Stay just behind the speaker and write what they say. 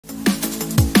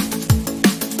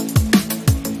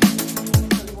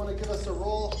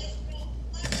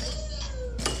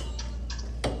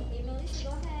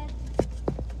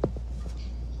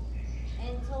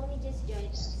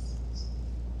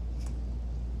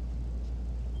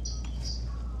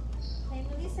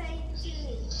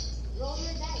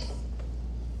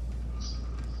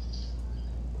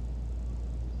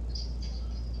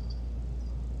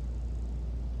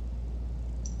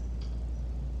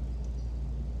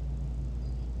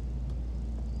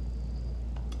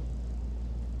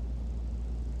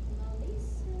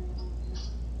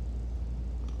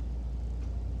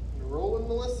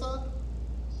Melissa?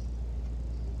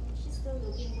 She's still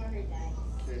looking for her dice.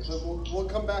 Okay, so we'll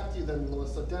come back to you then,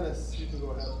 Melissa. Dennis, you can go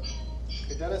ahead.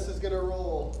 Okay, Dennis is gonna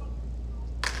roll.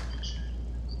 6,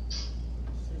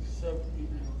 7, 8,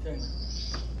 9, 10.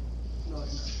 9.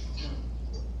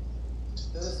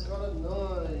 Dennis got a 9.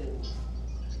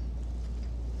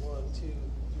 1, 2, 3.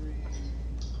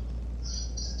 Oh,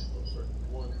 sorry.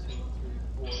 1, 2, 3,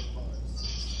 4, 5,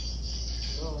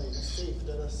 6. 9. Safe,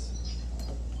 Dennis.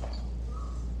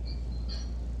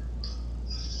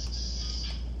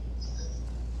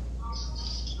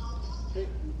 Okay.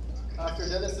 After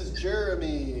Dennis is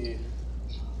Jeremy.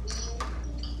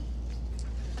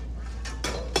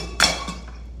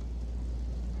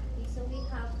 Okay, so we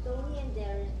have Tony and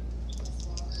Darren.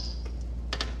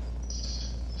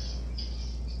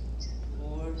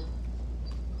 4,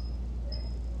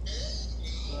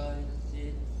 5,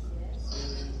 6,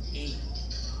 7, 8.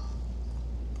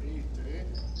 8, eh?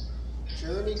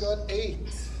 Jeremy got 8.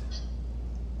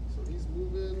 So he's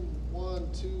moving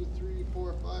 1, 2, 3,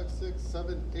 4, 5, 6,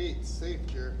 7, 8. Safe,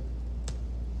 Jer.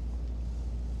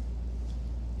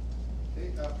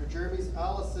 Okay, after Jeremy's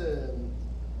Allison.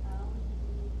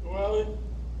 Well,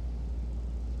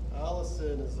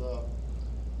 Allison is up.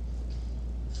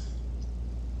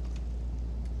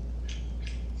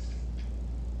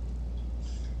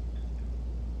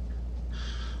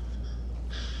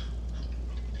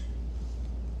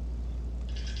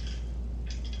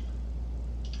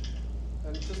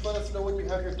 And just let us know when you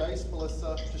have your dice,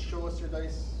 Melissa. Just show us your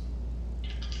dice.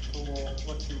 So we'll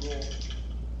let you roll.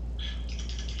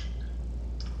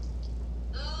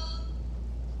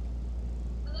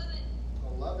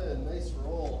 11, nice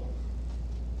roll.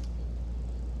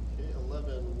 Okay,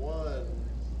 11, 1,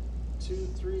 2,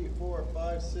 3, 4,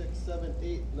 5, 6, 7,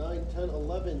 8, 9, 10,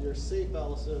 11. You're safe,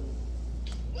 Allison.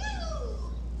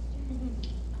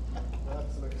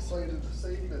 That's an excited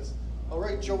safeness. All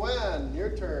right, Joanne, your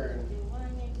turn.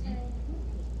 Joanne, your turn.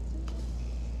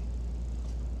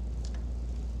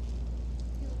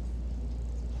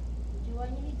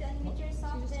 Joanne, you need to unmute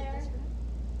yourself there.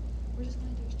 We're just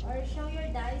gonna do is Or show your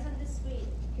dice on the screen.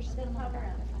 You're just On the gonna mark camera.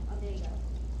 out the Oh, there you go.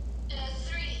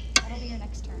 That'll be your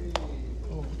next turn.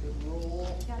 Oh, good roll.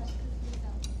 Got you.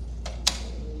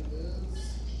 There it is.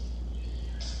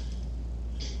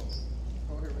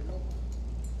 Oh, here we go.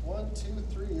 1, 2,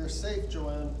 3. You're safe,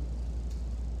 Joanne.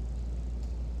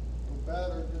 No bad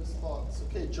or good spots.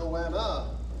 Okay,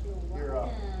 Joanna. You're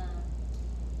up.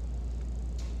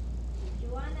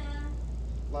 Joanna.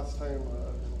 Last time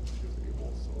she was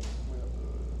able, so we have to.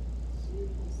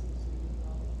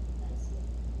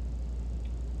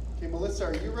 Okay, Melissa,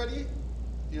 are you ready?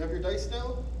 Do you have your dice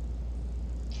now?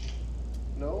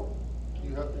 No?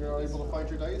 You're not able to find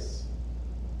your dice?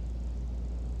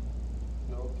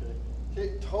 No, okay.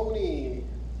 Okay, Tony.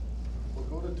 We'll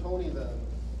go to Tony then.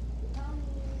 Tony.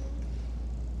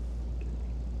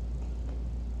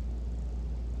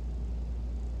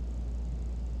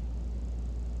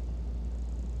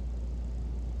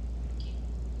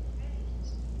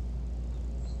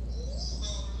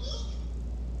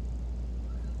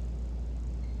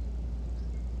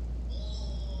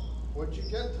 What'd you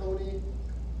get, Tony?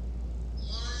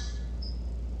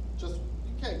 Just,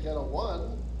 you can't get a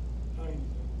 1. 9.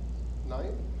 9? Are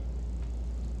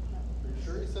you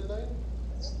sure you said 9?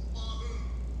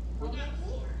 How many?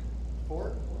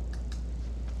 4?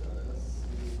 Let's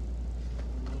see.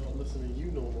 I'm not listening to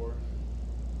you no more.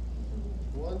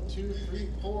 1, 2, 3,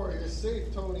 4. You're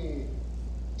safe, Tony.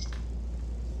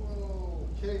 Whoa.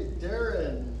 Okay,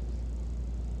 Darren.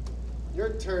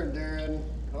 Your turn, Darren.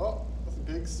 Oh, that's a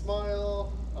big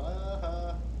smile.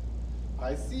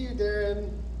 I see you,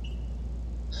 Darren.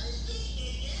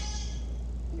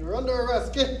 You're under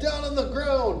arrest. Get down on the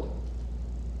ground.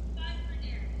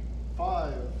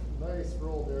 5. Nice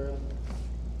roll,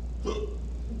 Darren.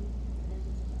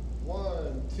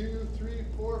 1, 2, 3,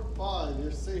 4, 5.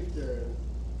 You're safe, Darren.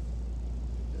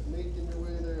 Just making your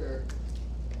way there.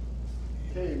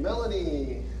 Okay,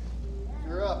 Melanie.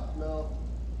 You're up, Mel.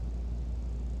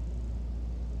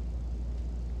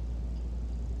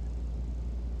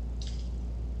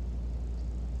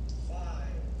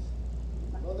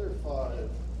 Another 5.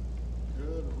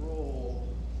 Good roll.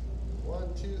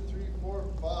 1, 2, 3, 4,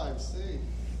 5. Safe.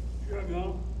 Good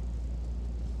now.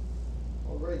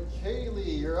 All right,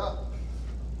 Kaylee, you're up.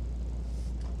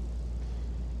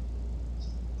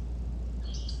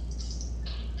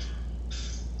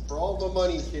 For all the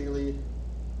money, Kaylee.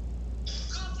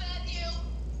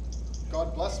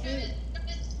 God bless me?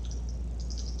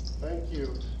 Thank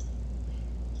you.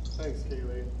 Thanks,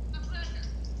 Kaylee.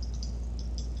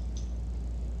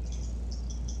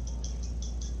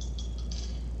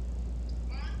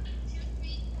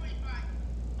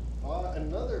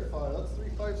 5. That's 3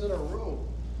 5s in a row.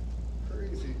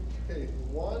 Crazy. Okay,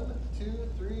 1, 2,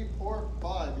 3, 4,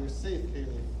 5. You're safe,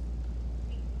 Kaylee.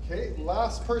 Okay,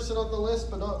 last person on the list,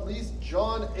 but not least,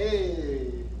 John A.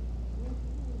 And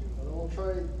then we'll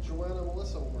try Joanna and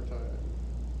Melissa one more time.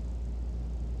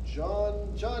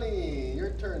 Johnny,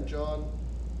 your turn, John.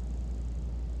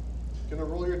 Gonna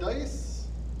roll your dice?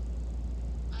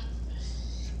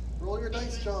 Roll your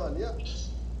dice, John. Yep.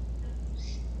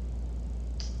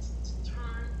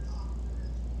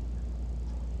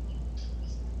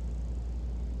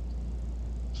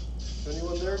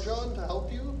 Anyone there, John, to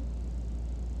help you?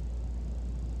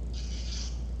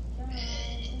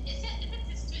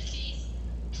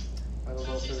 I don't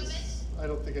know if there's. I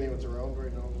don't think anyone's around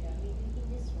right now. Yeah, maybe we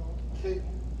can just roll. Okay,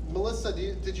 Melissa,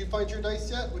 did you find your dice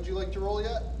yet? Would you like to roll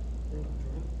yet?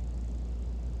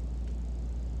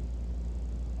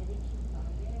 I think she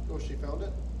found it. Oh, she found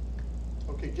it?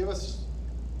 Okay, give us.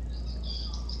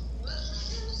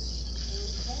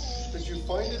 Okay. Did you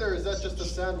find it, or is that just a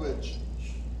sandwich?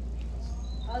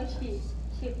 Oh, she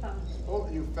found it. Oh,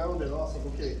 you found it. Awesome.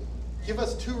 Okay. Give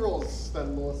us 2 rolls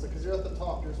then, Melissa, because you're at the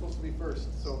top. You're supposed to be first.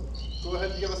 So go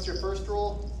ahead and give us your first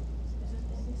roll.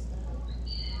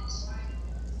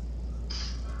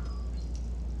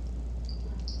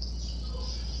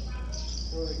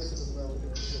 Oh, I guess it doesn't matter. We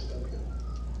can just get that again.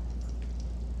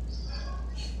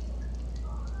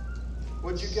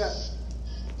 What'd you get?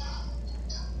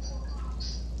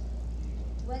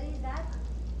 What is that?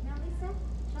 Now, Lisa?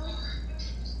 Show it.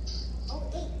 Oh,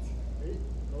 8. 8.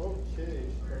 Okay.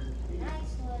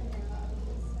 Nice one, Lisa.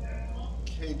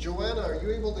 Okay, Joanna, are you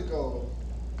able to go?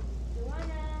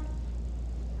 Joanna.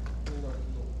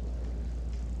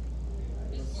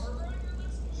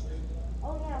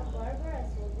 Oh, yeah, Barbara.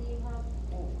 So do you have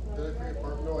Oh, did I forget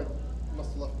Barbara? No, I must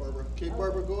have left Barbara. Okay, Oh.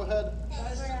 Barbara, go ahead.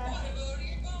 Barbara.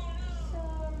 Sorry,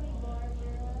 Barbara.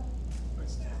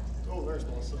 Oh, there's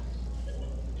Melissa.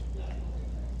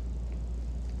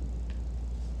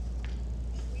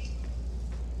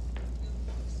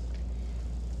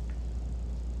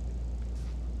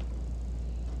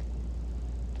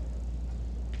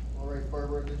 All right,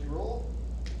 Barbara, did you roll?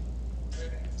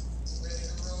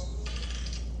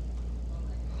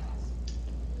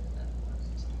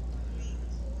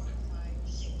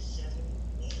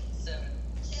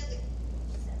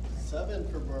 Seven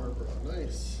for Barbara.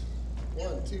 Nice.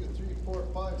 1, 2, 3, 4,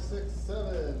 5, 6,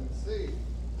 7. Safe.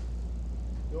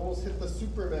 You almost hit the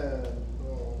Superman.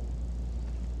 Oh.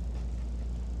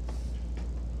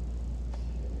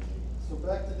 So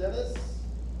back to Dennis.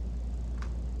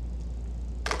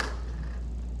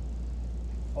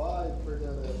 5 for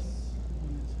Dennis.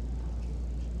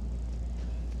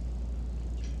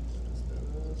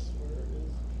 Dennis, where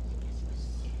is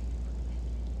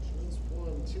Dennis?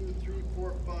 1, 2, 3,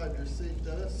 4, 5. You're safe,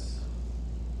 Dennis.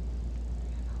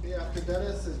 Okay, after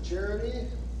Dennis is Jeremy,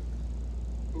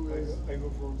 who is. I go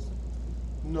first.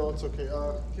 No, it's okay.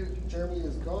 Jeremy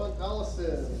is gone.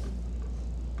 Allison.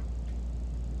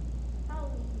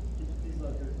 How? He's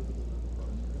not here because of the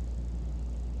project.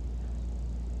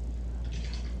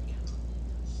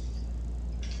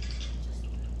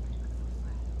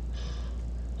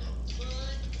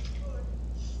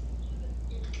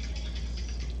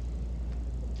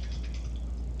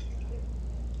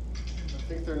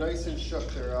 I think they're nice and shook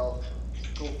there, Al.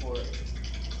 Go for it.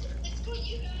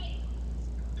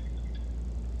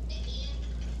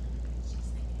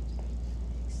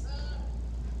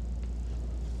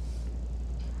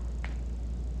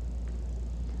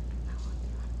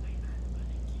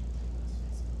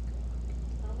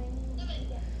 How many did you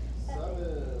get?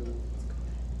 7.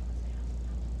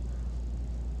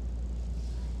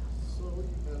 So we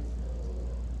have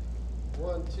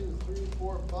 1, 2, 3,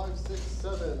 4, 5, 6,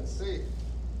 7. Safe.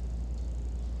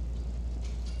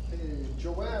 Okay,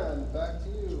 Joanne, back to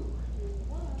you.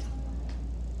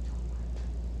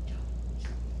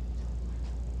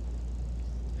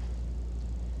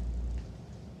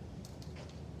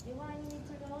 You want me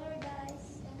to roll your dice?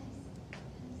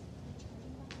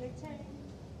 Your turn.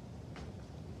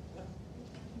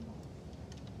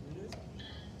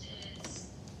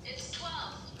 It's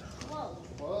 12.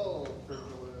 12. 12 for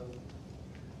Joanne.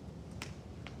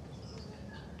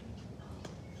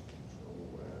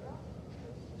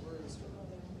 Where is her?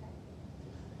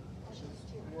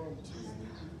 1, 2, 3,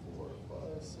 4,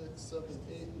 5, 6, 7,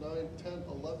 8, 9, 10,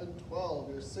 11, 12.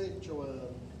 You're safe,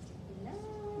 Joanne. No.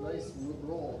 Nice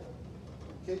roll.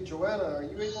 Okay, Joanna, are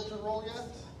you able to roll yet?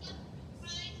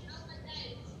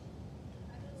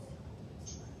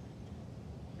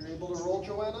 You're able to roll,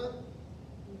 Joanna?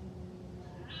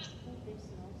 I think there's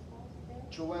no spouse there.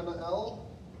 Joanna L?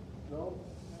 No?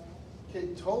 Okay,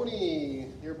 Tony,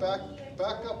 you're back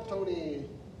up, Tony.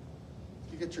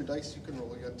 If you get your dice, you can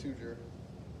roll again too, Jer.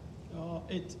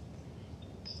 8.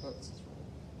 That's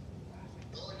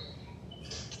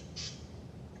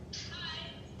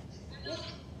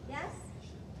Yes?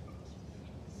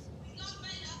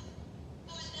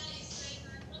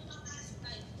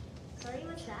 Sorry,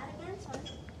 what's that again? Sorry.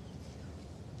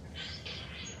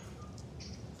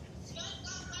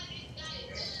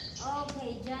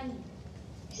 Okay,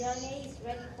 John A is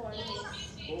ready for this.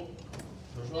 cool.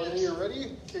 John, you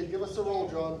ready? Okay, give us a roll,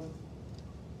 John.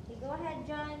 Okay, go ahead,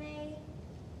 John A.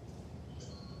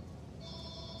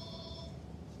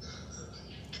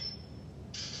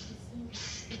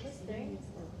 Whose turn?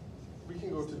 We can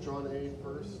go to John A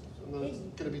first, and then it's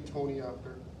gonna be Tony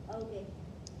after. Okay.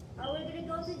 We're gonna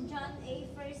go to John A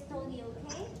first, Tony,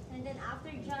 okay? And then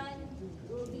after John,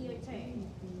 it will be your turn.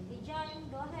 Okay, John,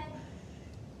 go ahead.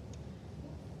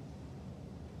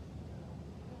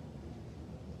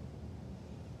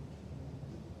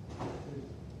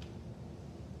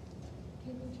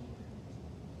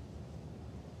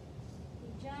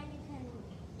 Okay, John, you can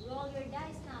roll your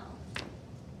dice now.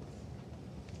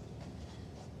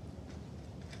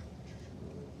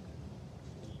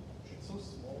 It's so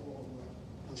small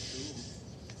on the Zoom.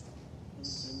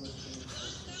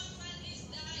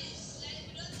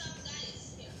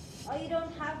 Oh, you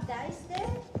don't have dice there?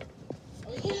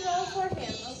 Oh, you can roll for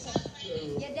him,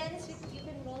 okay. Yeah, Dennis, you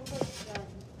can roll for John.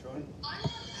 John?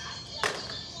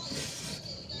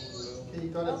 Okay, you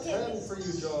got a Okay. 10 for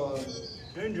you, John.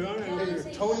 Then John, John, Okay, so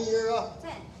you Tony, got you're up.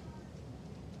 10.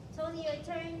 Tony, your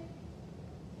turn.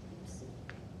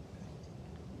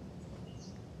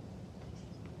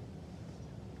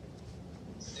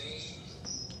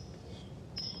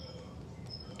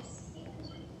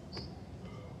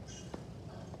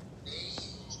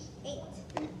 Eight.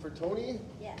 8 for Tony.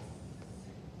 Yes.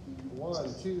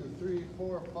 1, 2, 3,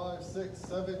 4, 5, 6,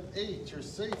 7, 8. You're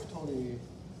safe, Tony.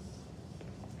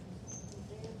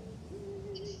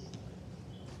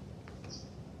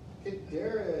 Okay,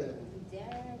 Darren.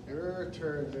 Darren. Your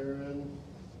turn, Darren.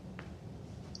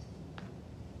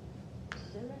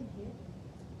 Darren here.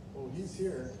 Oh, he's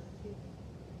here.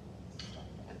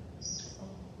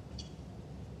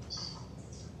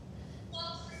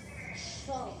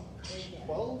 Twelve. Right there.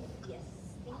 12? Yes.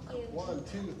 Thank you. 1,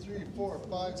 2, 3, 4,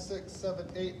 5, 6, 7,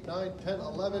 8, 9, 10,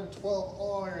 11, 12.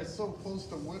 Oh, you're so close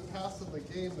to passing the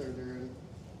game there, Darren.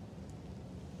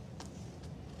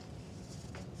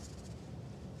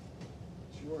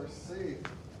 You are safe.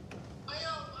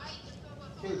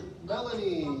 Okay,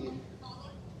 Melanie.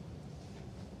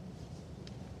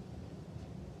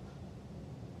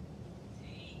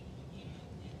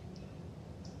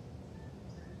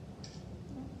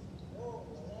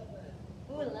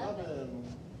 Ooh, 11.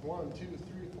 1, 2, 3,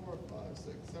 4, 5,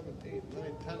 6, 7, 8,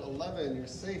 9, 10, 11. You're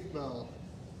safe, Mel.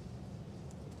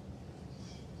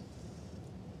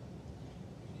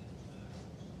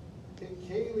 Okay,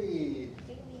 Kaylee.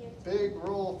 Give me your Big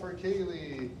roll for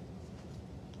Kaylee.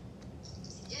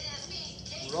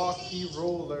 Rocky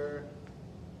roller.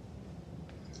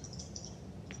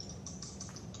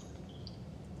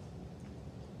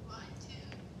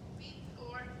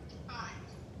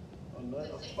 A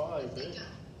nut of 5, eh?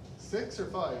 6 or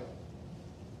 5?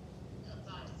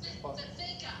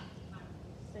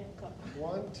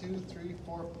 1, 2, 3,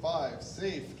 4, 5.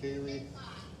 Safe, Kaylee.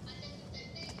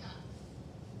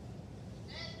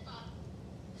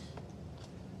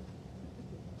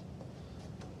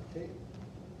 Okay.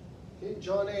 Okay,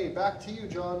 John A. Back to you,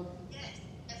 John.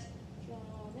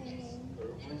 John A.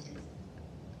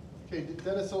 Okay,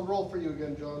 Dennis will roll for you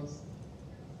again, John.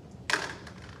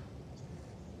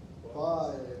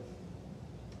 5.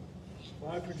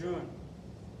 5 for John.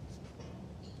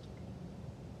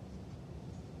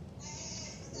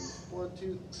 1,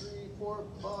 2, 3, 4,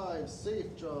 5.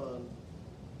 Safe, John.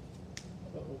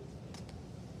 Uh-oh.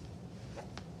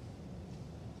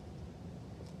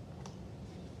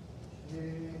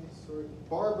 Okay, sorry.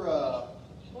 Barbara.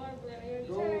 Barbara, your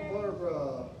Go, turn.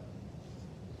 Barbara.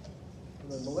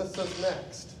 And then Melissa's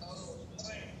next.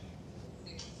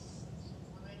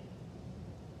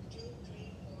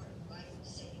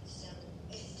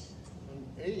 And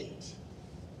 8.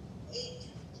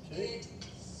 Okay.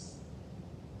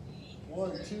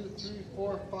 1, 2, 3,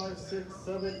 4, 5, 6,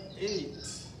 7, 8. I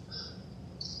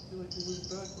feel like we moved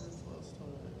backwards last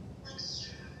time.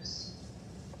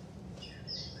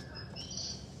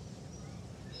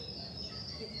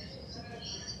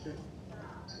 Okay.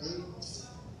 8.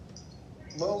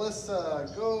 Melissa,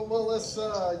 go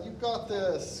Melissa, you got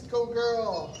this. Go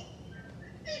girl.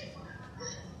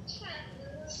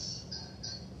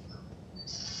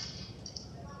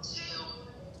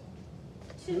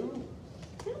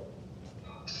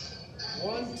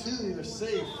 1, 2, you're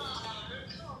safe.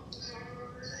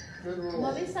 Good roll.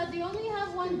 Melissa, do you only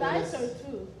have one dice or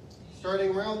two?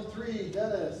 Starting round 3,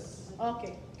 Dennis.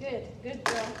 Okay, good. Good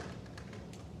girl.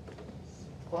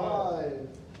 5.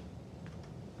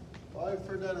 5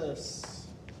 for Dennis.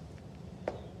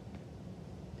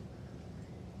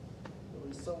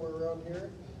 Maybe somewhere around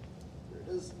here. Here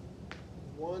it is.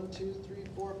 1, 2, 3,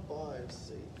 4, 5.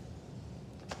 Safe.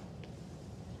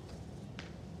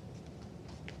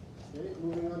 Okay,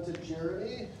 moving on to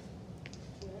Jeremy.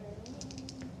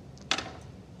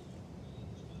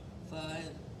 5,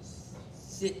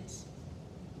 6.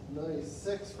 Nice.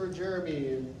 6 for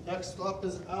Jeremy. Next up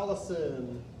is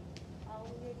Allison. I'll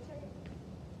your turn.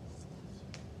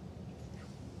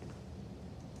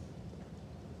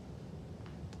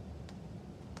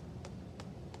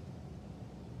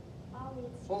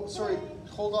 It's Oh, your sorry. turn.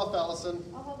 Hold off, Allison.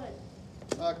 Oh, hold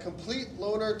on. Complete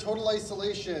loner, total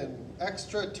isolation,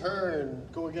 extra turn.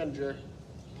 Go again, Jer.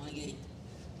 Okay.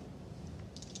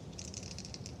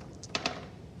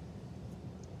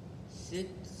 6,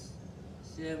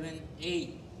 7,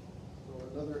 8. So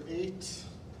another 8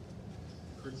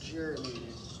 for Jeremy.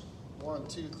 1,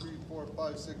 2, 3, 4,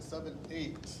 5, 6, 7,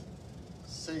 8.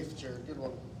 Safe, Jer. Good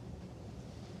one.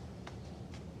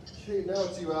 Okay, now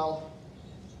it's you, Al.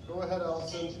 Go ahead,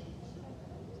 Allison.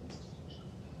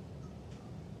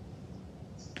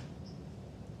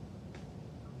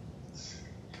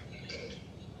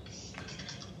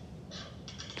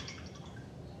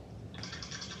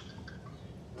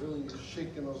 Really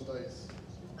shaking those dice.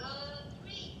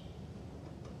 3.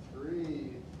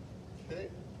 3. Okay.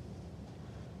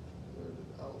 Where did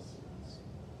Allison?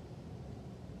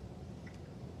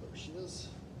 There she is.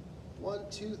 1,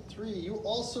 2, 3. You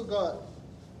also got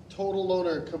total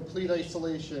loner, complete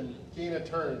isolation, gain a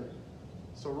turn.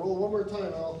 So roll one more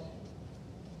time, Al.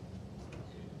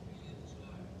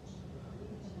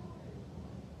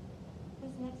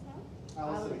 Who's next now?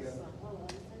 Allison again. Oh,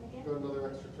 Allison again? Got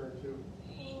another extra turn too.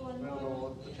 Oh, I one don't know more.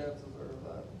 what the chances are of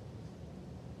that.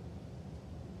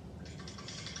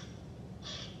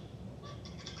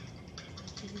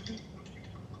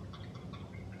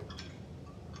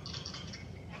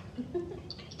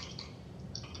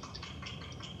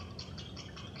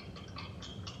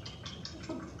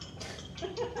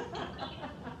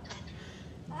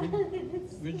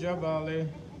 Good job, Ali.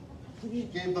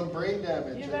 Gave them brain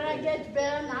damage. You I better think. get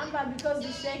better number because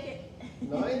you shake it.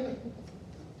 9?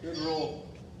 Good roll.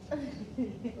 That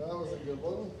was a good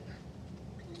one.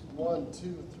 1,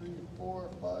 2, 3, 4,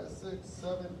 5, 6,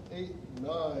 7, 8,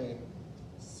 9.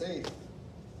 Safe.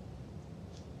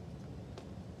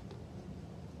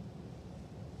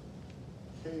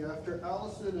 Okay, after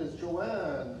Allison is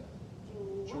Joanne.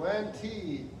 Joanne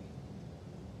T.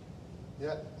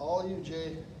 Yeah, all you,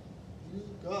 Jay. You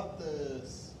got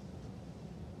this.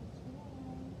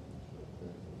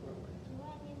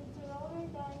 Joanne, you need to roll your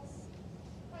dice.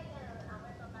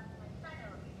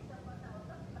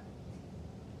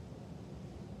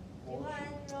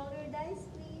 Joanne, roll your dice,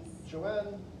 please.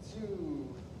 Joanne, it's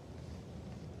you.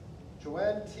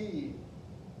 Joanne T.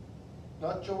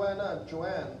 Not Joanna,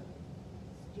 Joanne.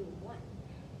 Joanne.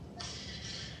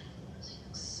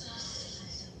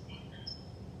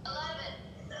 11.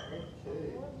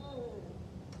 Okay.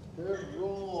 Good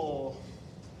roll.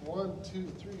 1, 2,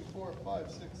 3, 4,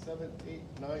 5, 6, 7, 8,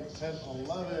 9, 10,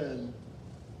 11.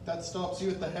 That stops you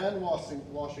at the hand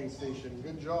washing station.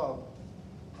 Good job.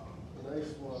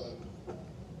 Nice one.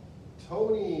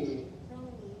 Tony.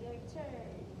 Tony, your turn.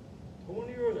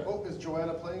 Tony or that? Oh, is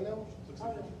Joanna playing now? Looks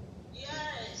like Oh,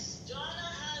 Yes, Donna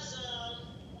has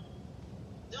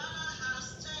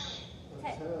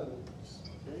 10. 10.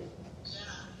 Okay. Yeah.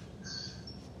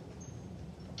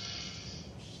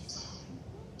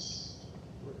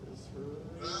 Where is her?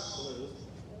 There it is.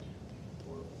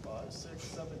 4, 5, 6,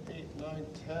 7, 8, 9,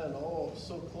 10. Oh,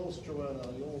 so close, Joanna.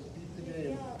 You almost beat the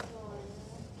game. Yeah, Joanne.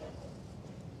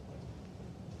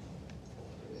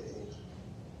 Okay.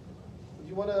 Do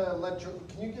you want to let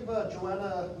can you give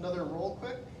Joanna another roll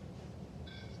quick?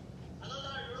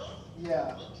 Another row?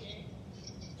 Yeah, Okay.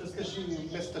 just because she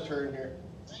missed a turn here.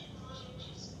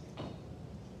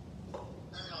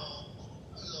 Hello.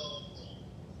 Hello.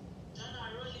 Donna,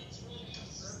 roll it, roll it.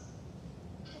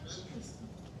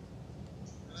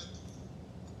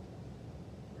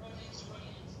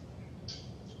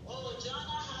 Oh,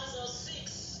 Donna has a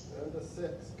 6. And a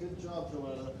 6. Good job,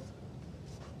 Joanna.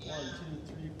 1,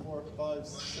 2, 3, 4, 5,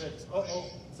 6. Uh-oh.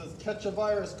 It says catch a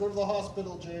virus. Go to the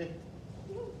hospital, Jay.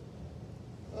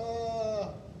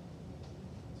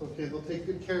 It's okay. They'll take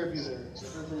good care of you there.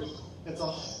 It's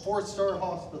a 4-star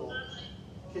hospital.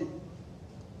 Okay.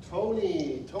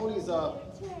 Tony. Tony's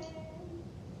up. Your turn.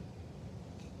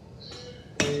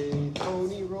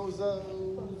 Tony Rosa.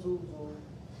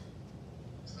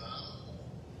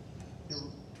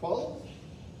 12?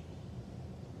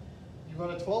 You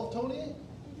got a 12, Tony?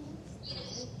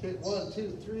 Okay, 1,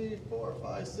 2, 3, 4,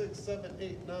 5, 6, 7,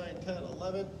 8, 9, 10,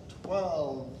 11,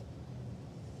 12.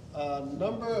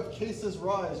 Number of cases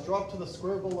rise. Drop to the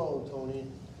square below, Tony.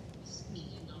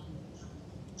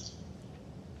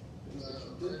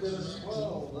 You did get a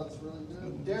 12. That's really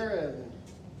good. Darren.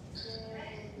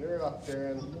 You're up,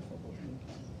 Darren.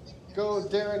 Go,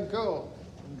 Darren, go.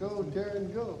 Go,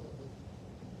 Darren, go.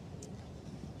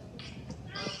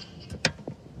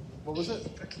 What was it?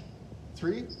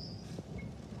 3?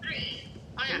 3.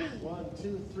 Oh yeah. 1,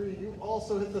 2, 3. You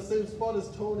also hit the same spot as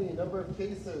Tony. Number of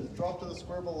cases. Drop to the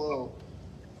square below.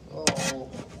 Oh.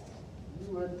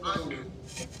 You and Tony.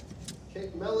 Okay,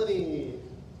 Melanie.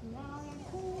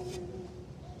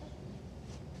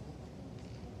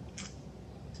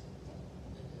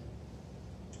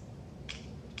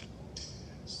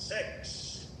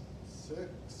 6.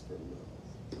 6 for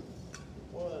Mel.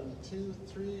 1, 2,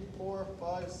 3, 4,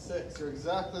 5, 6. You're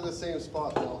exactly the same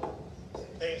spot now.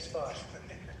 Same spot.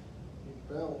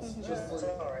 You bounce just That's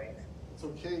like. alright. It's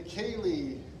okay.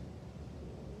 Kaylee.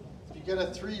 If you get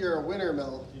a 3, you're a winner,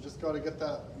 Mel. You just got to get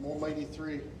that almighty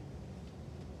 3.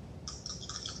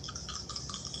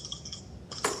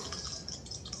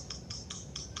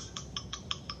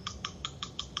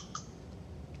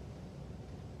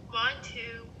 One,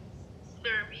 2,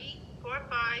 3, 4,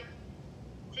 5,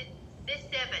 6,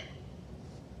 7.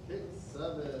 Okay,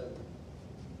 7.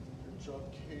 Good job,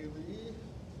 Kaylee.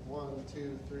 1,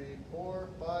 2, 3, 4,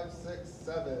 5, 6,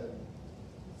 7.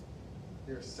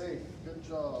 You're safe. Good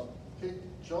job. Okay,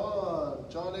 John.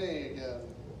 John A again.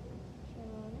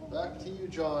 Back to you,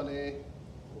 John A.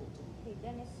 Okay,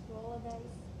 Dennis, roll a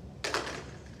dice.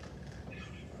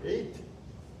 8.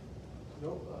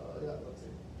 Nope. Yeah, that's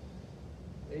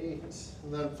 8. 8.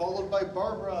 And then followed by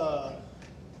Barbara.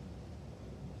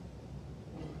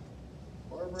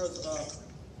 Barbara's up.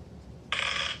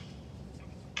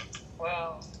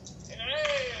 Wow.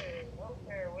 Hey!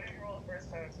 Okay, what did you roll the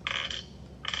first time?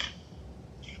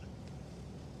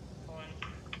 Come on.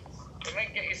 It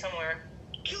might get you somewhere.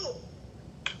 2.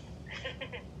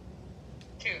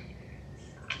 2. You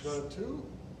got a 2?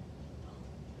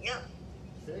 Yep.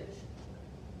 Okay.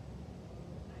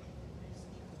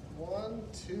 1,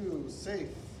 2. Safe.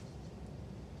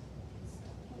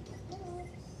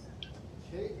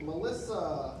 Okay,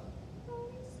 Melissa.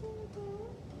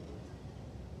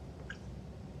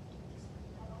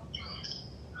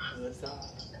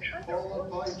 Followed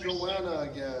by Joanna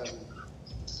again.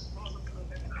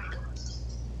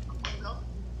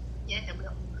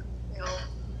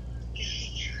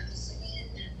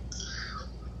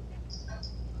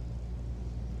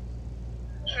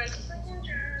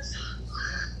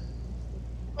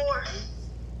 Four.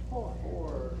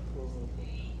 4.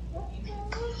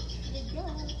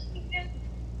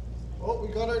 Oh,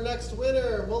 we got our next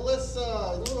winner,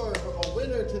 Melissa. You are a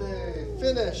winner today.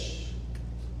 Finish.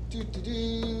 Do, do,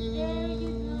 do.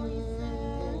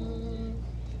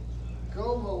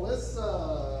 Go,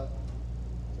 Melissa.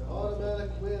 Automatic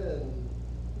win.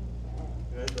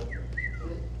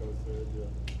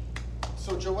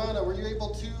 So, Joanna, were you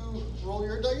able to roll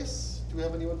your dice? Do we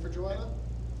have anyone for Joanna?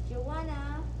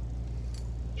 Joanna,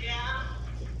 Yeah.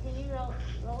 can you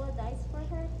roll a dice for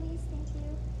her, please? Thank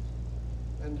you.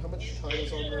 And how much time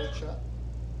is on the chat?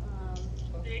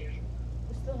 We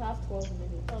still have 12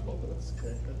 minutes. 12 minutes.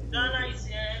 Okay. Donna is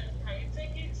here. Can you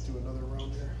take it? Let's do another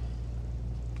round here.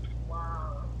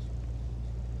 Wow.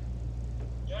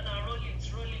 Jonah, roll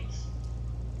it, roll it.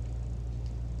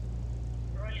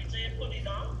 Roll it, so you put it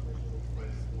down.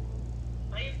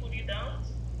 Now you put it down.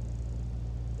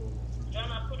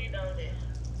 Jonah, put it down there.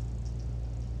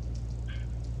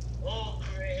 Oh,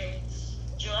 great.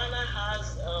 Joanna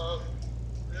has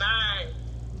 9.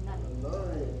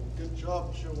 9. Good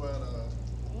job, Joanna.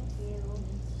 Thank you.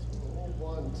 So,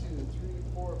 1, 2, 3,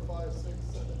 4, 5, 6,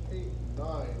 7, 8,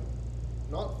 9.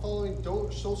 Not following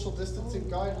social distancing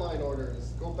guideline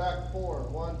orders. Go back 4.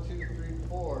 1, 2, 3,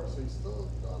 4. So you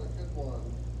still got a good one.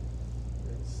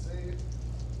 Great save.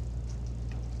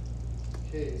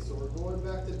 Okay, so we're going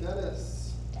back to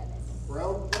Dennis. Dennis.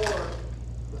 Round 4.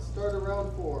 Let's start at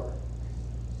round 4.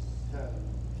 10.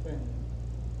 10.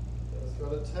 Dennis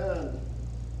got a 10.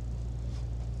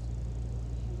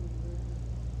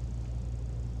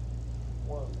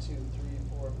 1, 2, 3,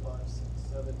 4, 5, 6,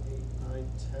 7, 8, 9,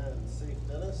 10. Safe,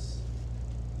 Dennis.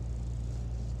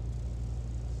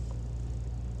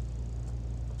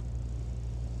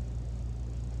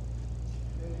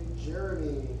 Okay,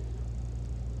 Jeremy.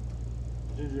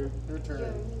 Ginger. Your turn.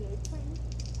 Jeremy, your turn.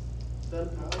 Then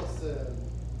Allison.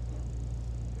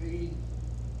 3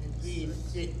 and 3 is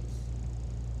 6.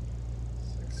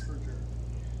 6 for Jerry.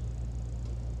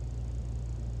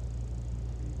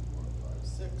 3, 4, 5,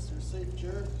 6. You're safe,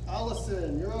 Jared.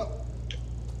 Allison, you're up.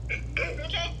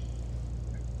 Okay.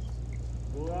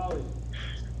 Go Raleigh.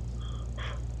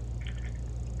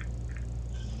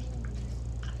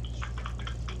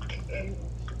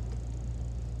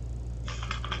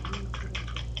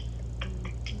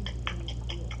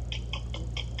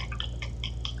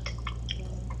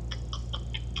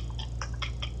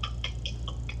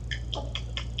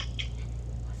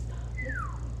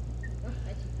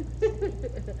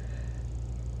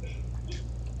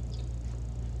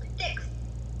 Six.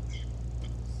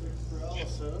 6 for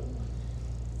Allison.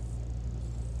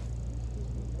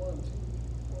 1, 2, 3,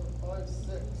 4, 5,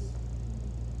 6.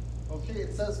 Okay,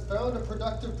 it says found a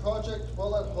productive project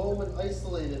while at home and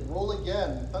isolated. Roll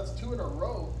again. That's 2 in a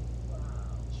row.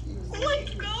 Jeez. Oh my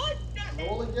God.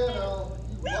 Roll again, Al.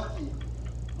 You lucky.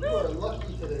 You are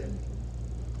lucky today.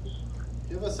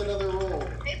 Give us another roll.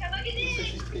 If I look at Looks like this.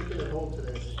 she's taking it home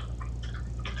today.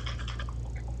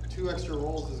 2 extra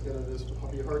rolls is gonna just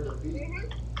be hard to beat.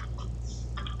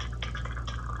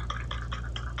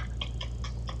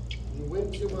 You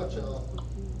win too much, Al.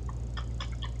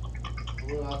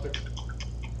 We're gonna have to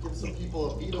give some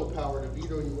people a veto power to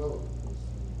veto you out.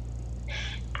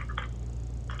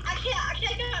 I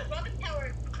can't get rocket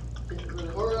power. Okay, then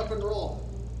hurry up and roll.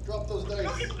 Drop those dice.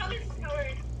 Rocket power.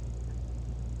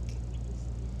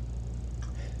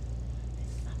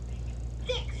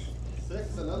 6.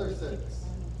 6, another 6.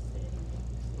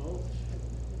 Oh.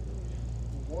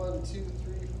 1, 2,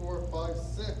 3, 4, 5,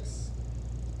 6.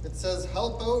 It says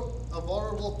help out a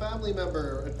vulnerable family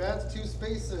member. Advance 2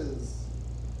 spaces.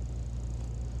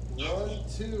 1,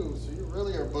 2. So you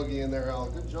really are boogieing there, Al.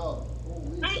 Good job.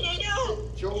 Holy I know.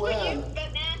 Joanne.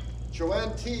 Batman.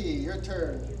 Joanne T, your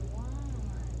turn.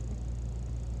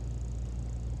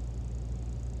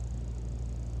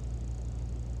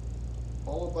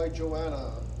 Followed by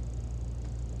Joanna.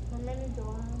 How many do I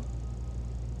have?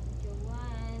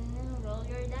 Joanne, roll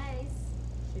your dice.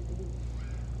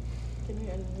 Can you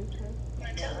unmute her?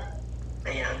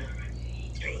 3,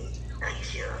 9,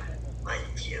 0, 1,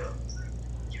 2,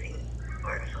 3,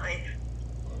 4, 5.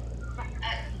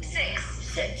 6.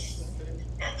 6.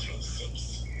 And 3,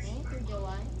 6. Thank you,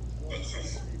 Joanne. 1, 2,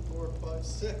 3, 4, 5,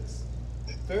 6.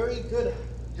 Very good.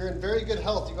 You're in very good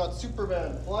health. You got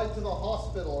Superman. Fly to the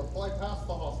hospital or fly past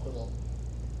the hospital.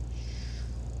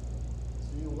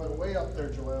 So you went way up there,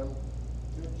 Joanne.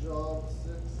 Good job.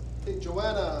 6. Hey,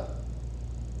 Joanna.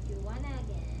 Joanna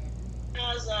again.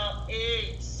 As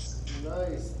 8.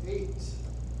 Nice. 8.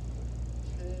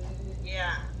 Okay.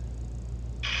 Yeah.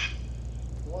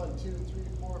 1, 2, 3,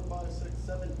 4, 5, 6,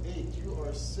 7, 8. You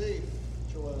are safe,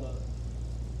 Joanna.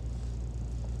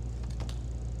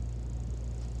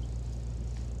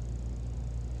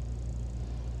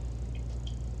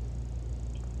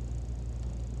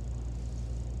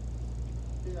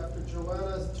 Okay, after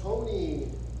Joanna is Tony.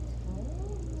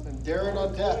 And Darren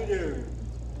on deck.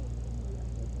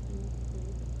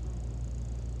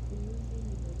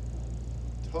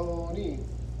 Tony.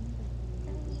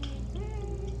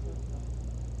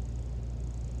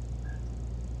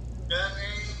 Seven,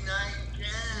 8, 9,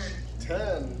 10.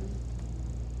 10.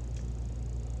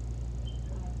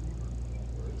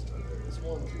 It's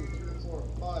 1, 2, 3, 4,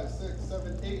 5, 6,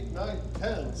 7, 8, 9,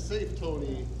 10. Safe,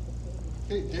 Tony.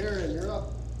 Okay, Darren, you're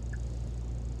up.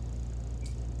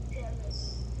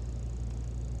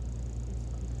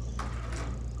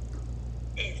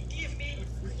 Excuse me.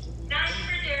 9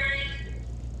 for Darren.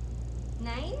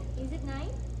 9? Is it 9?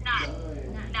 9.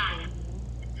 9.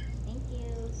 Thank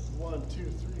you. 1, 2,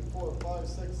 3, 4, 5,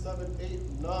 6, 7, 8,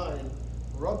 9.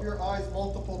 Rub your eyes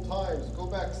multiple times. Go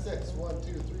back 6. 1,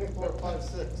 2, 3, 4, 5,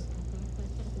 6.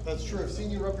 That's true. I've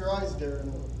seen you rub your eyes,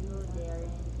 Darren. You, Darren.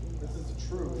 This is the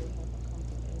truth.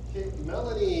 Okay,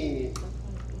 Melanie.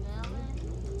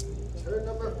 Melanie. Turn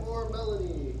number 4,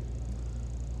 Melanie.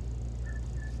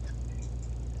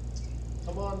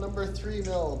 Come on, number 3,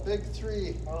 Mel. Big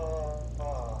 3.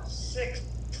 6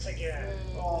 again.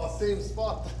 Oh, same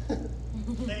spot.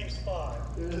 Same spot.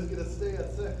 You're just gonna stay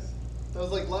at 6. That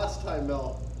was like last time,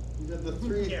 Mel. You did the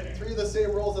three Yeah. of the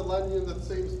same rolls and landed you in the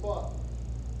same spot.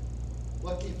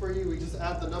 Lucky for you, we just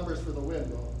add the numbers for the win,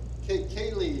 Mel. Okay,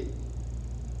 Kaylee.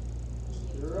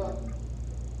 You're up.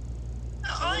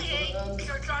 Oh, yay.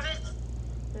 So, Travis.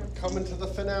 We're coming to the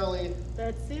finale.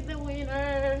 Let's see the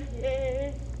winner.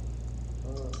 Yay.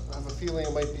 I have a feeling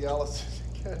it might be Allison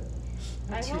again.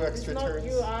 I Two hope it's extra not turns.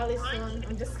 you, Allison.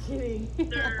 I'm just kidding. 3,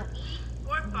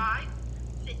 4, 5,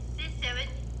 6, 7,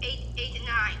 8, 8,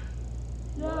 9.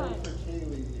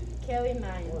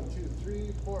 9. 1, 2,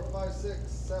 3, 4, 5,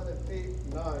 6, 7, 8,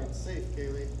 9. Safe,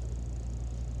 Kaylee.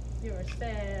 You're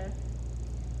safe.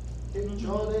 Okay,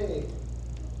 John A.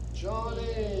 John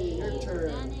A, your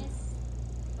turn. Dennis,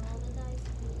 roll the dice,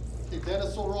 please. Okay,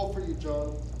 Dennis will roll for you,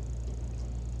 John.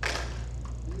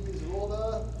 He's rolled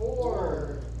a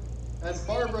 4. And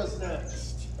Barbara's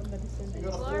next. Somebody send You me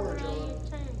got a 4, Barbara, your John.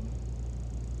 turn.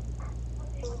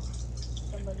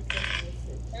 somebody send me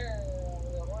a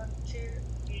message. 1, 2,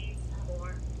 3,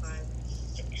 4, 5,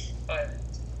 6. 5.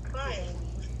 5.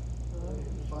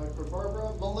 5 for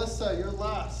Barbara. Melissa, you're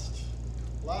last.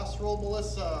 Last roll,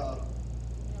 Melissa.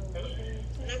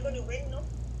 I'm not going to win, no?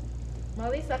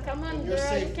 Melissa, come on, And you're girl.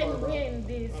 safe, You can Barbara. win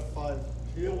this. At 5.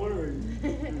 Yeah, worry.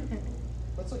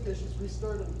 That's okay, she's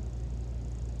restarting.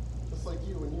 Just like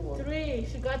you when you won. 3.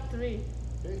 She got 3.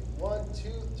 Okay, 1, 2,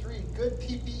 3. Good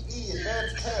PPE.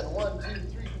 Advance 10. 1, 2,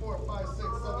 3, 4, 5, 6,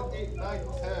 7, 8, 9,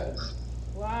 10.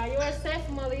 Wow, you are safe,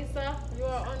 Melissa. You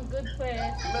are on good place.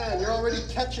 Man, you're already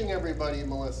catching everybody,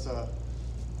 Melissa.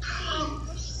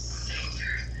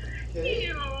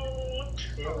 Okay.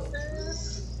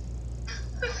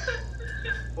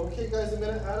 Okay, guys, I'm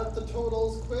gonna add up the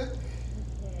totals quick.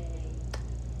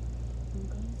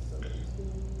 Okay.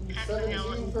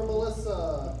 17 for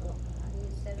Melissa.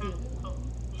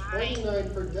 29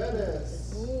 for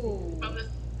Dennis. Ooh.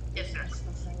 Yes, sir.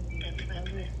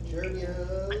 Jeremy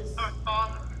has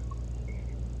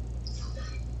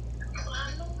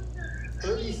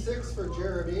 36 for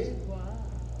Jeremy. Wow.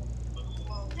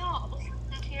 No,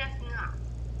 yes, no.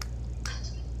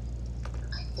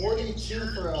 42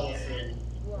 for Allison.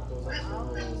 Wow. Those are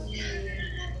rolls.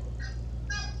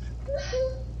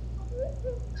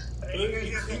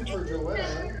 32 for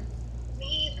Joanne.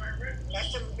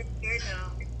 That's a big beer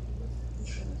now.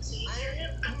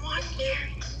 I want beer.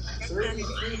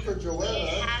 33 for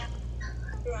Joanna.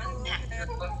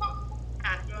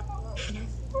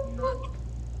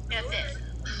 That's it.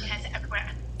 It has a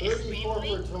crack. 34 for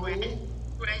Tony.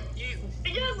 Red juice.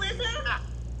 Did you listen?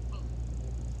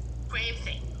 Brave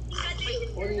thing.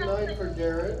 29 for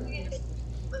Darren.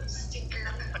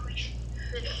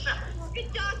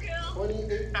 Good dog, girl.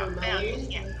 28 for Melanie.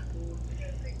 Yeah.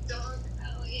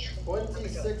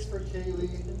 26 for Kaylee.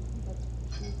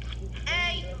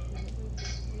 Hey.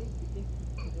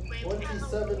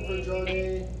 27 for John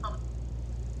A.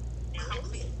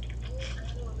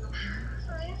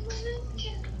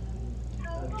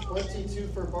 22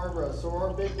 for Barbara. So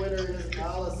our big winner is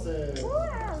Allison.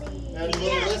 Wally. And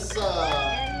Melissa.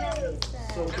 And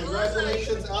Melissa. So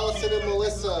congratulations, Allison and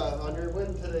Melissa, on your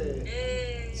win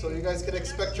today. So you guys can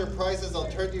expect your prizes. I'll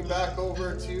turn you back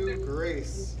over to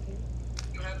Grace.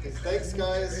 Okay, thanks,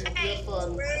 guys. Hope you have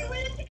fun.